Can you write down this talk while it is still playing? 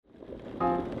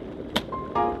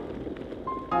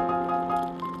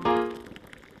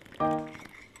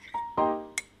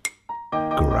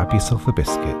Grab yourself a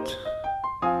biscuit.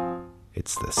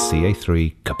 It's the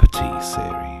CA3 Cup of Tea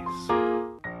series.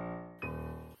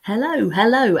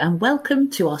 Hello, and welcome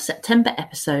to our September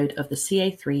episode of the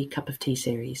CA3 Cup of Tea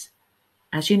series.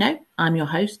 As you know, I'm your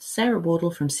host, Sarah Wardle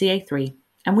from CA3,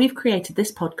 and we've created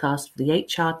this podcast for the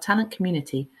HR talent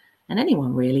community and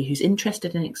anyone really who's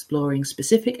interested in exploring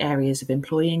specific areas of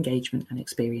employee engagement and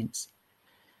experience.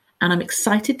 And I'm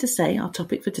excited to say our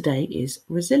topic for today is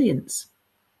resilience.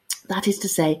 That is to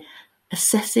say,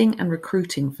 assessing and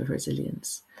recruiting for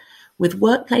resilience. With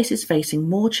workplaces facing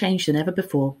more change than ever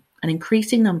before, an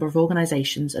increasing number of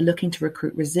organisations are looking to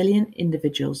recruit resilient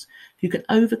individuals who can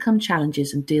overcome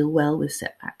challenges and deal well with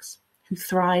setbacks, who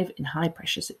thrive in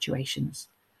high-pressure situations.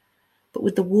 But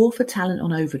with the war for talent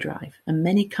on overdrive and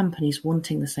many companies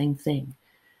wanting the same thing,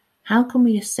 how can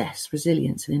we assess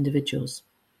resilience in individuals?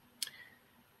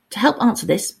 To help answer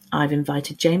this, I've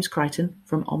invited James Crichton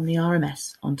from Omni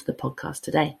RMS onto the podcast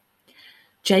today.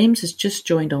 James has just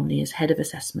joined Omni as Head of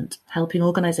Assessment, helping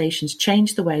organisations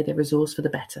change the way they resource for the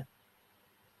better.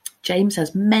 James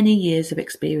has many years of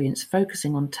experience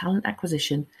focusing on talent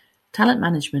acquisition, talent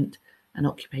management, and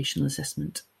occupational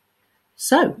assessment.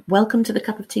 So, welcome to the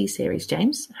Cup of Tea series,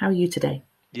 James. How are you today?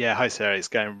 Yeah, hi Sarah. It's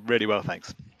going really well,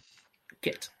 thanks.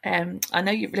 Good. I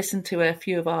know you've listened to a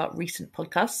few of our recent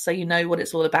podcasts, so you know what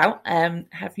it's all about.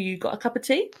 Have you got a cup of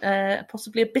tea,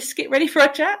 possibly a biscuit ready for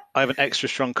a chat? I have an extra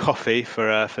strong coffee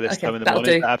for this time in the that'll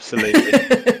morning. Do. Absolutely.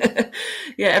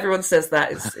 Yeah, everyone says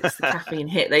that. It's the caffeine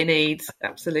hit they need.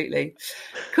 Absolutely.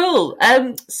 Cool.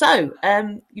 So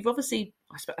you've obviously,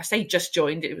 I say just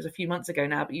joined, it was a few months ago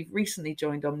now, but you've recently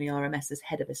joined Omni RMS as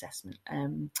Head of Assessment.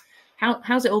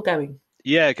 How's it all going?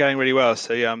 Yeah, going really well.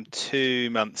 So yeah, I'm 2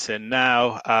 months in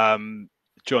now.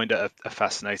 Joined at a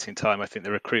fascinating time. I think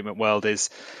the recruitment world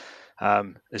is,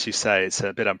 as you say, it's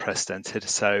a bit unprecedented.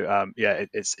 So yeah,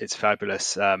 it's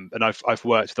fabulous. And I've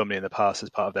worked with Omni in the past as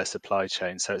part of their supply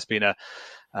chain. So it's been a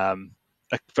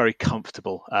very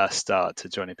comfortable start to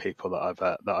joining people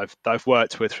that I've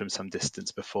worked with from some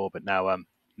distance before, but now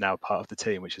part of the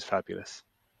team, which is fabulous.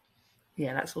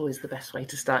 Yeah, that's always the best way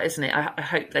to start, isn't it? I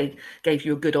hope they gave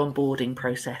you a good onboarding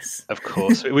process. Of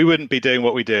course. We wouldn't be doing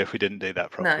what we do if we didn't do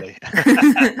that properly.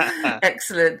 No.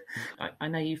 Excellent. I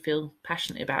know you feel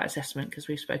passionate about assessment because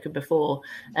we've spoken before.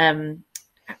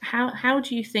 How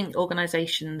do you think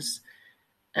organisations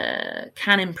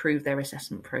can improve their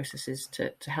assessment processes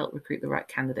to help recruit the right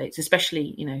candidates,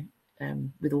 especially,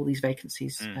 with all these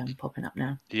vacancies popping up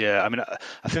now? Yeah, I mean,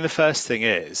 I think the first thing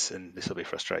is, and this will be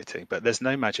frustrating, but there's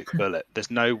no magic bullet. There's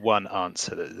no one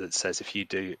answer that says if you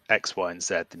do X, Y, and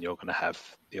Z, then you're going to have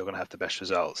the best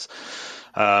results.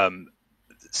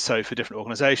 So for different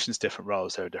organisations, different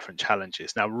roles, there are different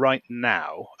challenges. Now, right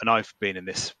now, and I've been in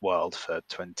this world for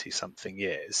 20-something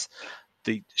years,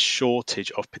 the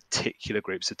shortage of particular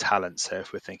groups of talent. So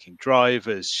if we're thinking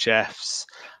drivers, chefs,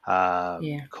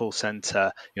 call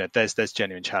center, there's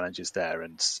genuine challenges there,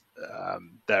 and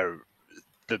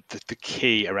the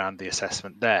key around the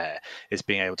assessment there is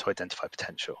being able to identify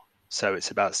potential. So it's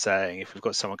about saying, if we've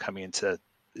got someone coming into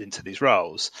these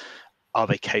roles, are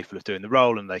they capable of doing the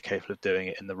role, and are they capable of doing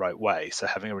it in the right way? So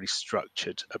having a really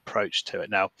structured approach to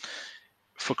it. Now,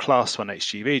 for Class 1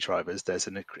 HGV drivers, there's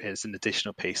an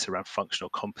additional piece around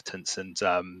functional competence and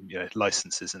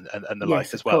licenses and the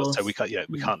like as well. Course. So we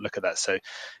can't look at that. So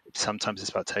sometimes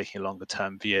it's about taking a longer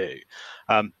term view.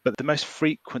 But the most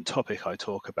frequent topic I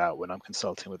talk about when I'm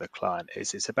consulting with a client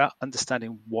is it's about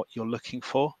understanding what you're looking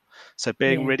for. So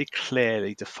being really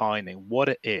clearly defining what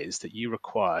it is that you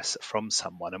require from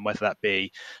someone, and whether that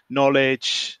be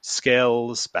knowledge,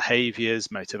 skills, behaviours,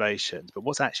 motivations, but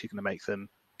what's actually going to make them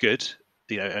good,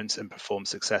 and perform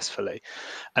successfully.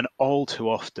 And all too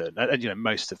often, and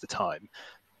most of the time,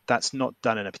 that's not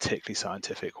done in a particularly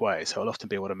scientific way. So it'll often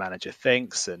be what a manager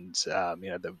thinks, and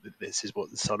this is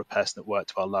what the sort of person that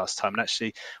worked well last time. And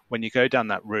actually, when you go down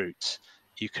that route,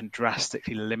 you can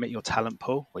drastically limit your talent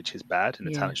pool, which is bad in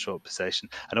a talent short position.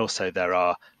 And also there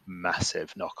are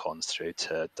massive knock-ons through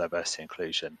to diversity and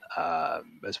inclusion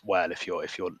as well. If you're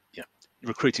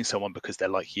recruiting someone because they're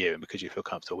like you and because you feel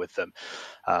comfortable with them,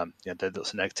 there's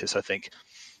lots of negatives. So I think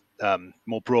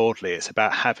more broadly, it's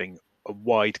about having a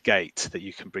wide gate that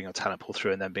you can bring your talent pool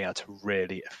through, and then being able to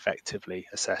really effectively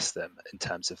assess them in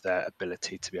terms of their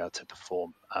ability to be able to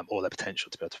perform or their potential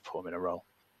to be able to perform in a role.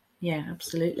 Yeah,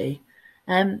 absolutely.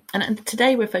 And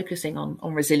today we're focusing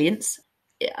on resilience.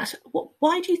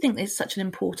 Why do you think it's such an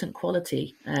important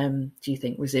quality? Do you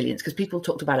think resilience? Because people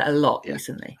talked about it a lot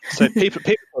recently. So people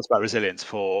talked about resilience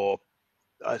for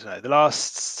I don't know, the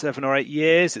last 7 or 8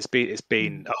 years, it's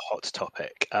been a hot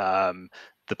topic.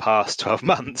 The past 12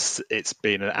 months, it's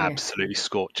been an absolutely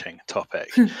scorching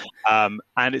topic.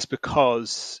 And it's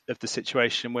because of the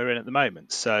situation we're in at the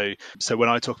moment. So when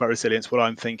I talk about resilience, what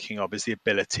I'm thinking of is the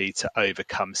ability to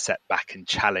overcome setback and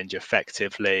challenge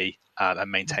effectively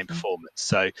and maintain performance.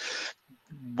 So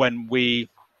when we,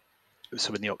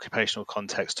 in the occupational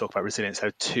context, talk about resilience, there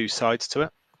are two sides to it.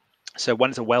 So one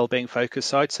is a well-being focused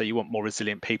side. So you want more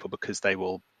resilient people because they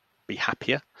will be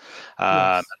happier,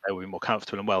 and they will be more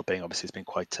comfortable. And well-being obviously has been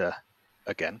quite a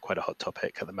hot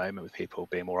topic at the moment, with people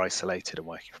being more isolated and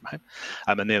working from home.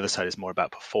 And the other side is more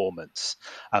about performance.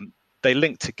 They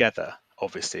link together,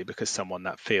 obviously, because someone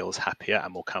that feels happier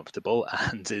and more comfortable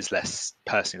and is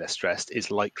personally less stressed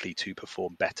is likely to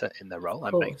perform better in their role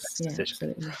and make better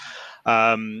decisions.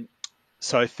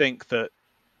 So I think that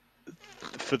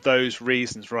for those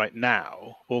reasons right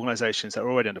now, organizations that are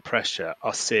already under pressure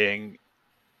are seeing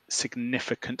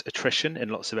significant attrition in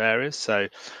lots of areas. So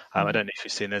I don't know if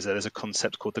you've seen, there's a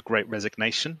concept called the Great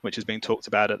Resignation, which is being talked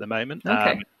about at the moment,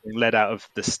 being led out of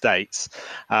the States.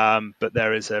 But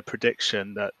there is a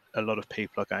prediction that a lot of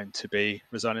people are going to be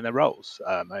resigning their roles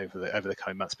over the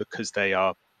coming months because they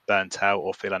are burnt out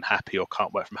or feel unhappy or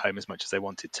can't work from home as much as they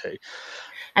wanted to.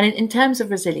 And in terms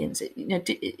of resilience,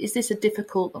 is this a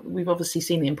difficult, we've obviously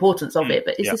seen the importance of it,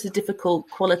 but is this a difficult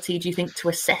quality, do you think, to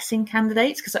assess in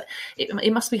candidates? Because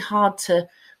it must be hard to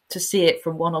see it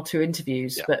from one or two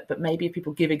interviews, but maybe if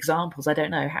people give examples, I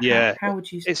don't know. How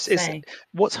would you say?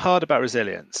 What's hard about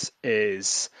resilience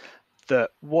is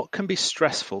that what can be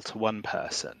stressful to one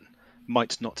person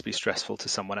might not be stressful to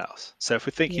someone else. So if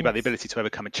we're thinking about the ability to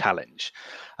overcome a challenge,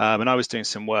 and I was doing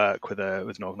some work with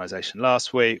an organisation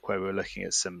last week where we were looking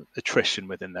at some attrition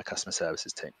within their customer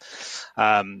services team,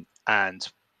 and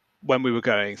when we were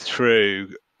going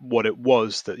through what it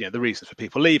was that, the reasons for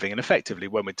people leaving, and effectively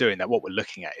when we're doing that, what we're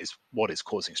looking at is what is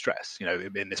causing stress,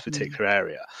 in this particular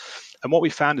area. And what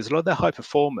we found is a lot of their high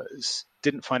performers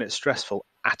didn't find it stressful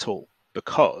at all,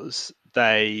 because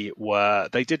they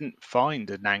didn't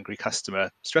find an angry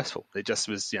customer stressful. It just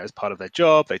was, as part of their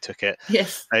job. They took it.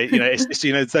 Yes.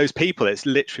 It's those people. It's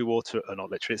literally water, or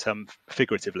not literally. It's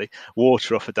figuratively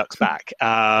water off a duck's back.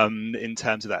 In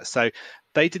terms of that, so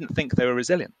they didn't think they were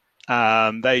resilient.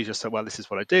 They just said, well, this is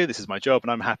what I do. This is my job,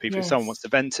 and I'm happy if someone wants to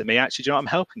vent at me. Actually, do you know what? I'm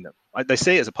helping them. They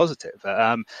see it as a positive.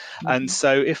 And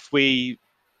so if we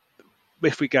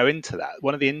go into that,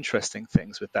 one of the interesting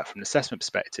things with that from an assessment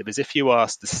perspective is if you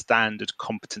ask the standard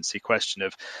competency question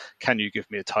of, can you give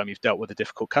me a time you've dealt with a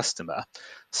difficult customer?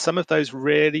 Some of those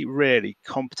really, really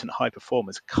competent high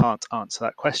performers can't answer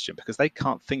that question because they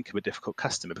can't think of a difficult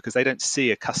customer, because they don't see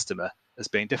a customer as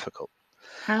being difficult.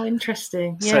 How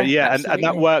interesting. And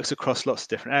that works across lots of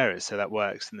different areas. So that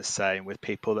works in the same with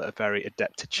people that are very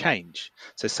adept to change.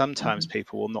 So sometimes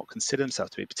people will not consider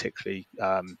themselves to be particularly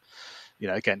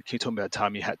again, can you talk about a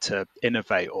time you had to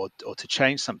innovate or to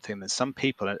change something? Then some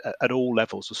people at all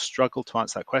levels will struggle to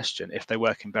answer that question if they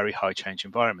work in very high change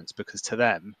environments, because to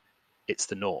them, it's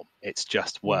the norm. It's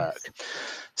just work. Yes.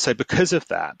 So because of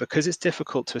that, because it's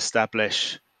difficult to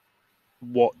establish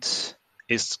what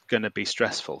is going to be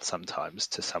stressful sometimes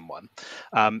to someone,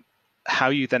 how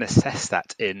you then assess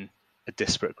that in a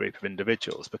disparate group of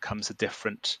individuals becomes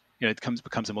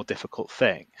becomes a more difficult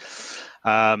thing.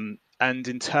 And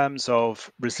in terms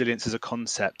of resilience as a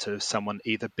concept of someone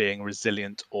either being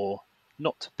resilient or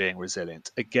not being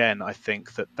resilient, again, I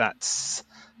think that that's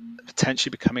potentially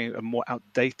becoming a more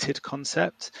outdated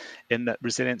concept, in that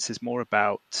resilience is more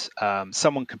about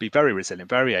someone can be very resilient,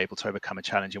 very able to overcome a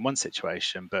challenge in one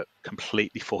situation, but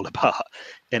completely fall apart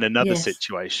in another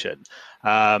situation.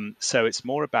 So it's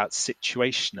more about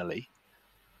situationally,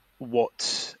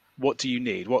 what do you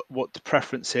need? What the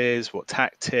preference is, what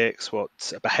tactics, what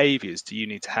behaviors do you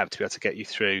need to have to be able to get you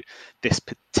through this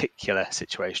particular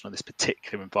situation or this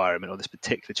particular environment or this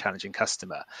particular challenging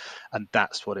customer? And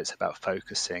that's what it's about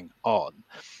focusing on.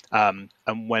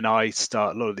 And when I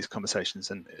start a lot of these conversations,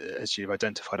 and as you've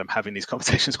identified, I'm having these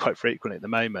conversations quite frequently at the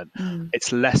moment,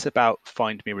 it's less about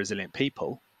find me resilient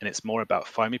people, and it's more about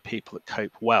find me people that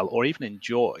cope well or even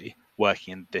enjoy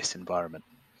working in this environment.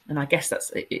 And I guess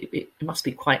it must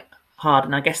be quite hard.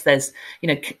 And I guess there's,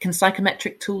 can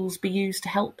psychometric tools be used to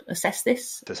help assess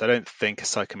this? I don't think a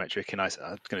psychometric I'm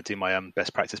going to do my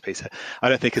best practice piece here. I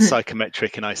don't think a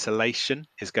psychometric in isolation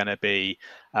is going to be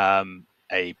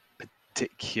a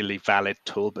particularly valid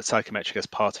tool, but psychometric as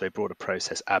part of a broader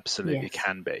process absolutely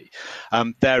can be.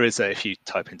 There is if you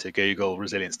type into Google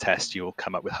resilience test, you will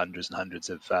come up with hundreds and hundreds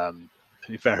of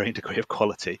varying degree of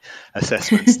quality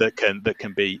assessments that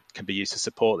can be used to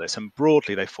support this. And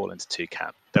broadly, they fall into two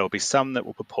camps. There will be some that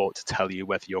will purport to tell you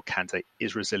whether your candidate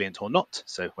is resilient or not,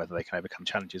 so whether they can overcome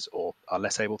challenges or are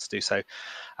less able to do so,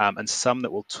 and some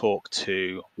that will talk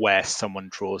to where someone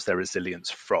draws their resilience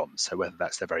from. So whether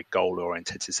that's they're very goal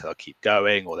oriented, so they'll keep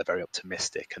going, or they're very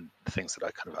optimistic, and the things that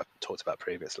I've talked about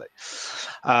previously.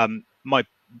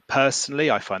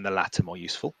 Personally, I find the latter more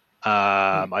useful.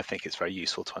 I think it's very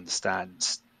useful to understand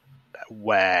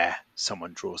where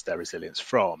someone draws their resilience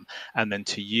from, and then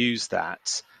to use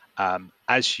that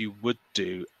as you would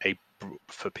do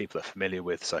for people that are familiar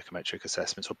with psychometric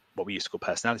assessments, or what we used to call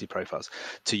personality profiles,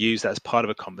 to use that as part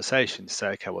of a conversation to say,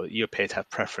 okay, well, you appear to have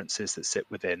preferences that sit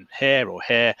within here or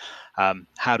here.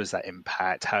 How does that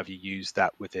impact? How have you used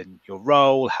that within your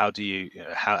role? How do you,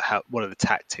 what are the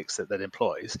tactics that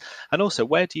employs? And also,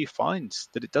 where do you find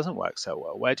that it doesn't work so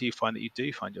well? Where do you find that you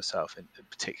do find yourself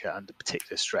under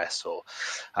particular stress or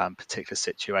particular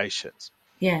situations?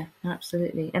 Yeah,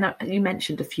 absolutely. And you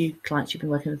mentioned a few clients you've been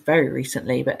working with very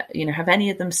recently, but, have any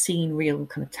of them seen real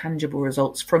kind of tangible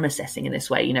results from assessing in this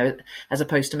way, as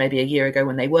opposed to maybe a year ago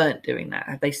when they weren't doing that?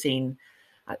 Have they seen,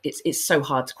 it's so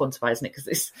hard to quantify, isn't it?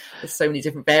 Because there's so many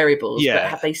different variables, but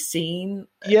have they seen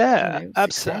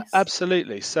success?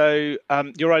 Absolutely. So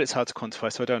you're right, it's hard to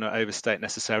quantify, so I don't want to overstate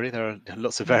necessarily. There are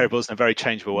lots of variables in a very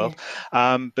changeable world.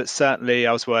 But certainly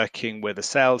I was working with a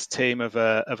sales team of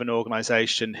an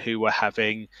organization who were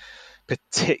having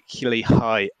particularly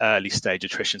high early stage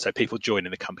attrition. So people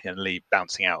joining the company and leave,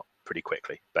 bouncing out pretty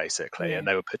quickly, basically. And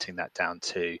they were putting that down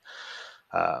to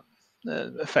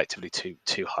effectively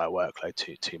too high a workload,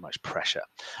 too much pressure,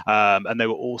 and they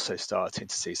were also starting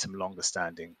to see some longer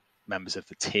standing members of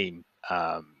the team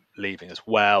leaving as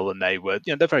well, and they were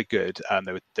they're very good,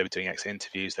 they were doing exit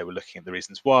interviews, they were looking at the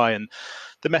reasons why, and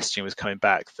the messaging was coming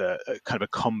back that kind of a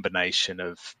combination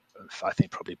of I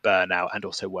think probably burnout and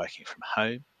also working from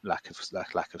home, lack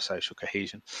of social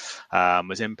cohesion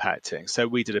was impacting. So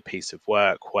we did a piece of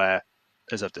work where,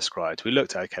 as I've described, we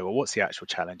looked at, okay, well, what's the actual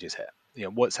challenges here?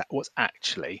 What's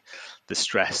actually the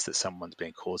stress that someone's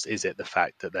being caused? Is it the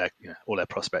fact that they're, all their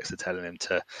prospects are telling them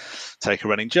to take a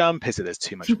running jump? Is it there's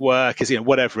too much work? Is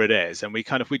whatever it is? And we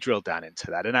drilled down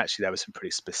into that. And actually, there were some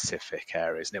pretty specific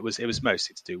areas, and it was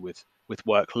mostly to do with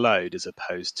workload as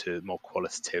opposed to more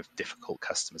qualitative, difficult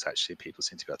customers. Actually, people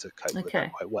seem to be able to cope with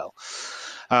that quite well.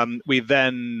 We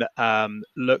then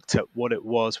looked at what it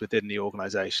was within the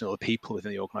organisation, or the people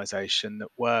within the organisation that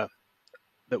were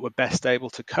best able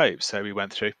to cope. So we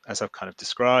went through, as I've kind of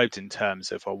described, in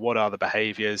terms of what are the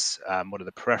behaviours, what are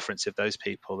the preferences of those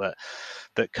people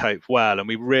that cope well, and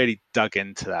we really dug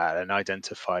into that and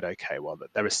identified, okay, well,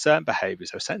 there are certain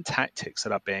behaviours, there are certain tactics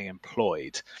that are being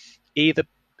employed, either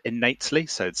innately,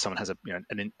 so someone has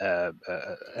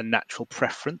a natural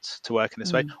preference to work in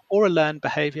this way, or a learned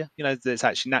behaviour. It's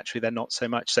actually naturally they're not so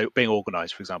much. So being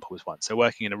organised, for example, was one. So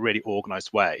working in a really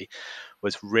organised way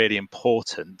was really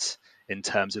important in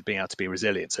terms of being able to be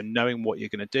resilient. So knowing what you're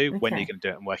going to do, when you're going to do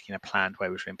it, and working in a planned way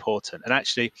was really important. And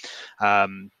actually,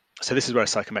 so this is where a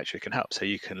psychometric can help. So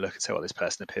you can look and say, well, this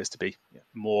person appears to be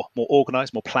more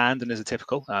organised, more planned than is a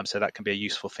typical. So that can be a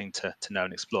useful thing to know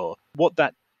and explore. What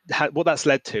that's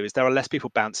led to is there are less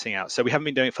people bouncing out. So we haven't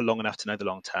been doing it for long enough to know the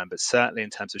long term, but certainly in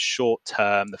terms of short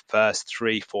term, the first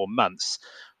 3-4 months,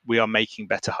 we are making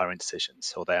better hiring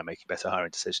decisions, or they are making better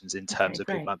hiring decisions in terms of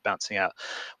people bouncing out.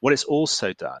 What it's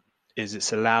also done is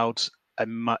it's allowed a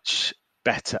much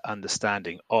better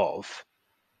understanding of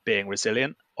being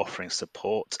resilient, offering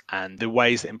support, and the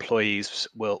ways that employees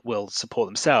will support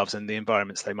themselves and the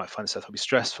environments they might find themselves will be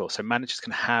stressful. So managers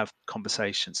can have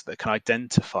conversations that can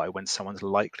identify when someone's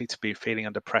likely to be feeling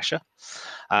under pressure,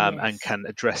 and can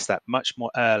address that much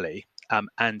more early.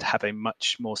 And have a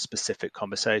much more specific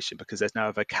conversation, because there's now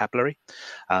a vocabulary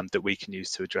that we can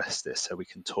use to address this. So we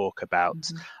can talk about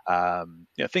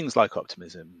things like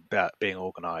optimism, about being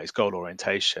organised, goal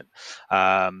orientation,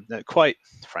 quite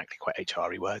frankly, quite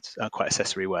HRy words, quite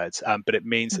accessory words, but it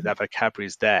means that vocabulary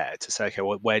is there to say, okay,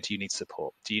 well, where do you need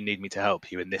support? Do you need me to help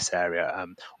you in this area?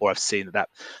 Or I've seen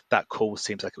that call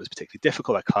seems like it was particularly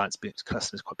difficult, that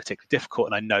customers quite particularly difficult,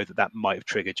 and I know that might have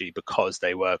triggered you because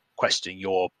they were questioning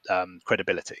your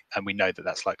credibility, and we know that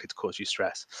that's likely to cause you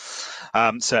stress.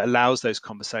 So it allows those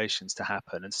conversations to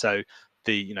happen, and so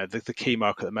the key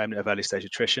marker at the moment of early stage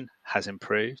attrition has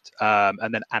improved,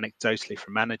 and then anecdotally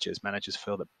from managers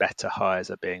feel that better hires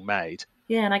are being made.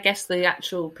 Yeah, and I guess the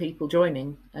actual people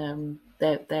joining,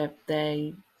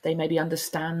 they maybe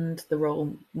understand the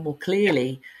role more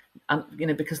clearly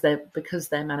because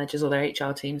their managers or their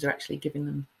HR teams are actually giving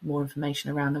them more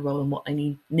information around the role and what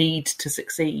they need to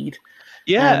succeed.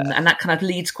 And that kind of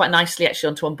leads quite nicely actually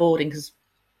onto onboarding, because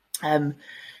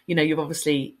you've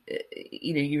obviously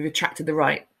you've attracted the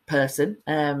right person.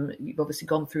 You've obviously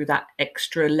gone through that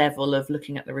extra level of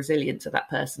looking at the resilience of that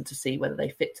person to see whether they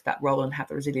fit to that role and have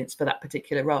the resilience for that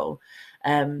particular role.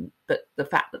 But the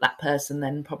fact that person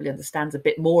then probably understands a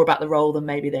bit more about the role than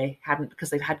maybe they hadn't because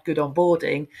they've had good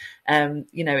onboarding,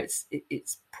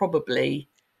 it's probably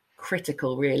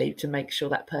critical really to make sure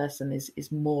that person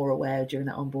is more aware during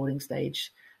that onboarding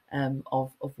stage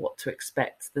of what to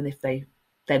expect than if they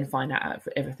then find out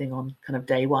everything on kind of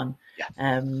day one.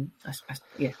 I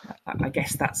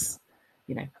guess that's,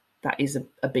 that is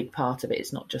a big part of it.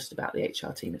 It's not just about the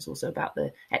HR team; it's also about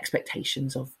the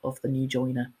expectations of the new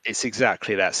joiner. It's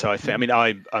exactly that. So I think,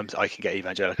 I can get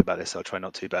evangelical about this. I'll try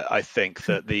not to, but I think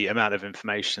that the amount of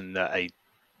information that a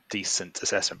decent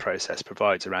assessment process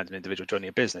provides around an individual joining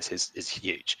a business is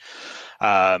huge,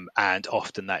 and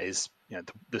often that is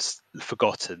the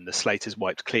forgotten. The slate is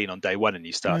wiped clean on day one and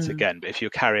you start again. But if you're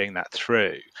carrying that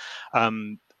through,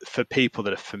 for people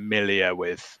that are familiar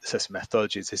with assessment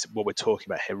methodologies, is what we're talking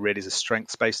about here really is a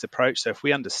strengths-based approach. So if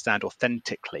we understand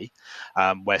authentically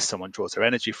where someone draws their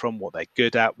energy from, what they're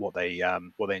good at, what they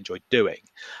enjoy doing,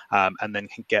 and then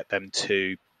can get them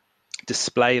to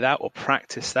display that or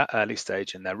practice that early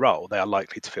stage in their role, they are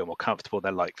likely to feel more comfortable.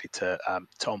 They're likely to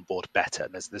onboard better.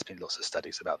 And there's been lots of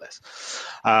studies about this.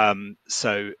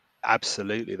 So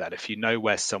absolutely, that if you know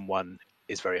where someone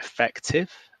is very effective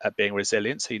at being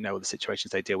resilient, so you know all the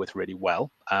situations they deal with really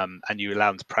well, and you allow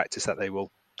them to practice that, they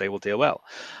will deal well.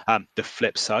 The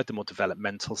flip side, the more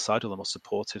developmental side or the more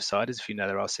supportive side, is if you know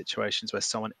there are situations where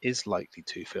someone is likely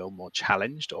to feel more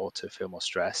challenged or to feel more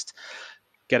stressed,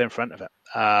 get in front of it,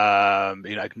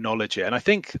 acknowledge it. And I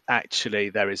think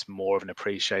actually there is more of an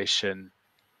appreciation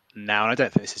now, and I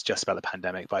don't think this is just about the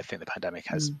pandemic, but I think the pandemic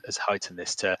has heightened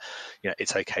this to,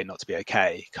 it's okay not to be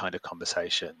okay kind of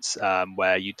conversations,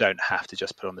 where you don't have to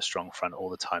just put on the strong front all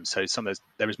the time. So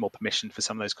there is more permission for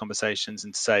some of those conversations,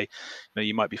 and to say,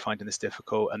 you might be finding this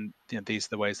difficult, and these are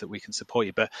the ways that we can support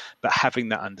you. But having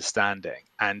that understanding,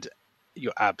 and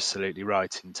you're absolutely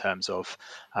right in terms of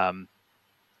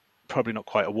probably not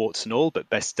quite a warts and all, but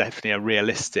best definitely a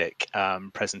realistic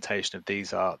presentation of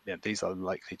these are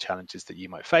likely challenges that you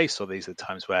might face, or these are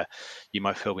times where you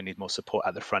might feel we need more support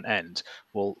at the front end,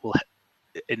 will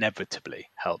inevitably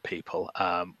help people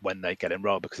when they get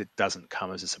enrolled, because it doesn't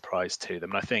come as a surprise to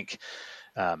them. And I think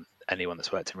anyone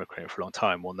that's worked in recruitment for a long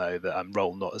time will know that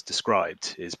role not as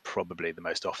described is probably the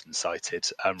most often cited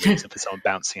reason for someone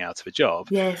bouncing out of a job.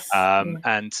 Yes.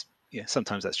 And yeah,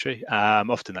 sometimes that's true.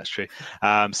 Often that's true.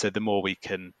 So the more we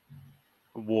can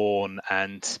warn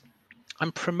and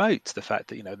promote the fact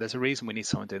that there's a reason we need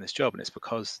someone doing this job, and it's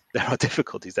because there are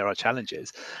difficulties, there are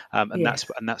challenges, and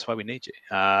that's why we need you.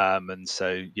 And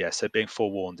so being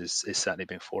forewarned is certainly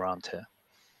being forearmed here.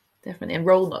 Definitely. And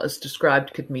role not as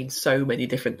described could mean so many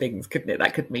different things, couldn't it?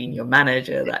 That could mean your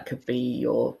manager, that could be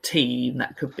your team,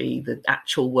 that could be the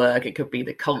actual work, it could be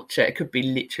the culture, it could be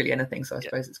literally anything. So I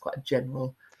suppose it's quite a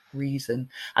general reason.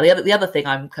 And the other thing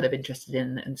I'm kind of interested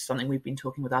in, and something we've been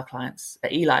talking with our clients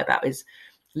at Eli about, is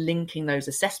linking those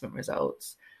assessment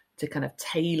results to kind of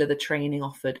tailor the training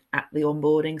offered at the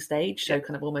onboarding stage. So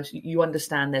kind of almost, you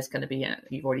understand there's going to be,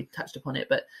 you've already touched upon it,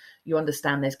 but you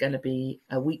understand there's going to be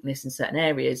a weakness in certain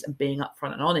areas, and being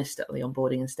upfront and honest at the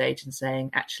onboarding stage and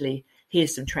saying, actually,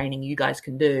 here's some training you guys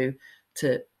can do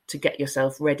to get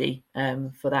yourself ready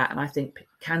for that. And I think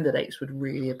candidates would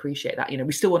really appreciate that.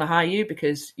 We still want to hire you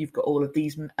because you've got all of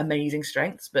these amazing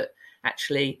strengths, but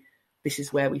actually this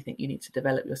is where we think you need to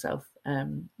develop yourself,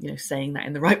 saying that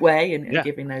in the right way and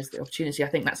giving those the opportunity. I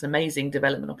think that's an amazing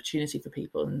development opportunity for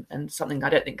people, and something I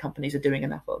don't think companies are doing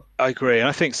enough of. I agree. And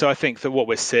I think that what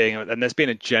we're seeing, and there's been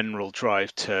a general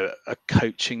drive to a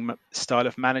coaching style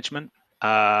of management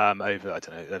over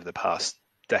the past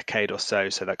decade or so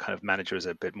that kind of manager is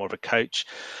a bit more of a coach,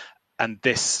 and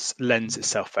this lends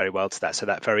itself very well to that. So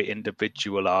that very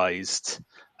individualized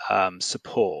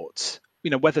support,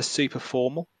 whether super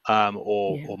formal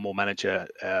or more manager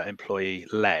employee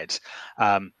led,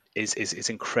 is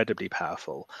incredibly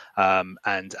powerful,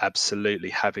 and absolutely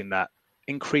having that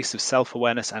increase of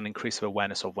self-awareness and increase of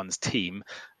awareness of one's team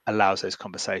allows those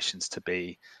conversations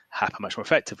to happen much more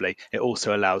effectively. It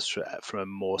also allows from a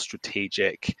more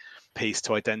strategic piece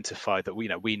to identify that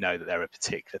we know that there are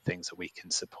particular things that we can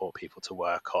support people to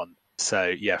work on.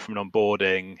 So from an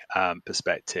onboarding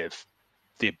perspective,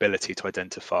 the ability to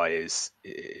identify is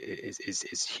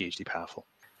hugely powerful.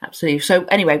 Absolutely. So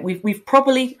anyway, we've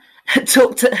probably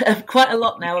talked quite a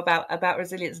lot now about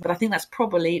resilience, but I think that's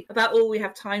probably about all we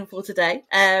have time for today.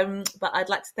 But I'd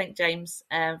like to thank James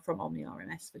from Omni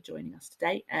RMS for joining us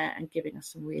today and giving us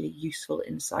some really useful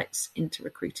insights into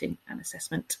recruiting and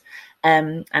assessment.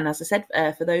 And as I said,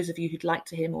 for those of you who'd like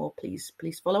to hear more, please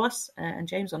follow us and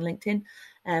James on LinkedIn,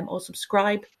 or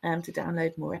subscribe to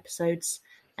download more episodes.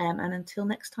 And until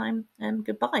next time,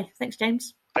 goodbye. Thanks,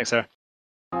 James. Thanks, Sarah.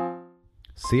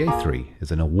 CA3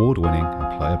 is an award-winning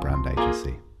employer brand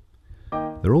agency.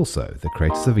 They're also the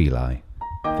creators of Eli,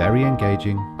 very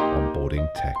engaging onboarding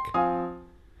tech.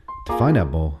 To find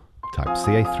out more, type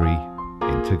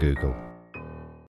CA3 into Google.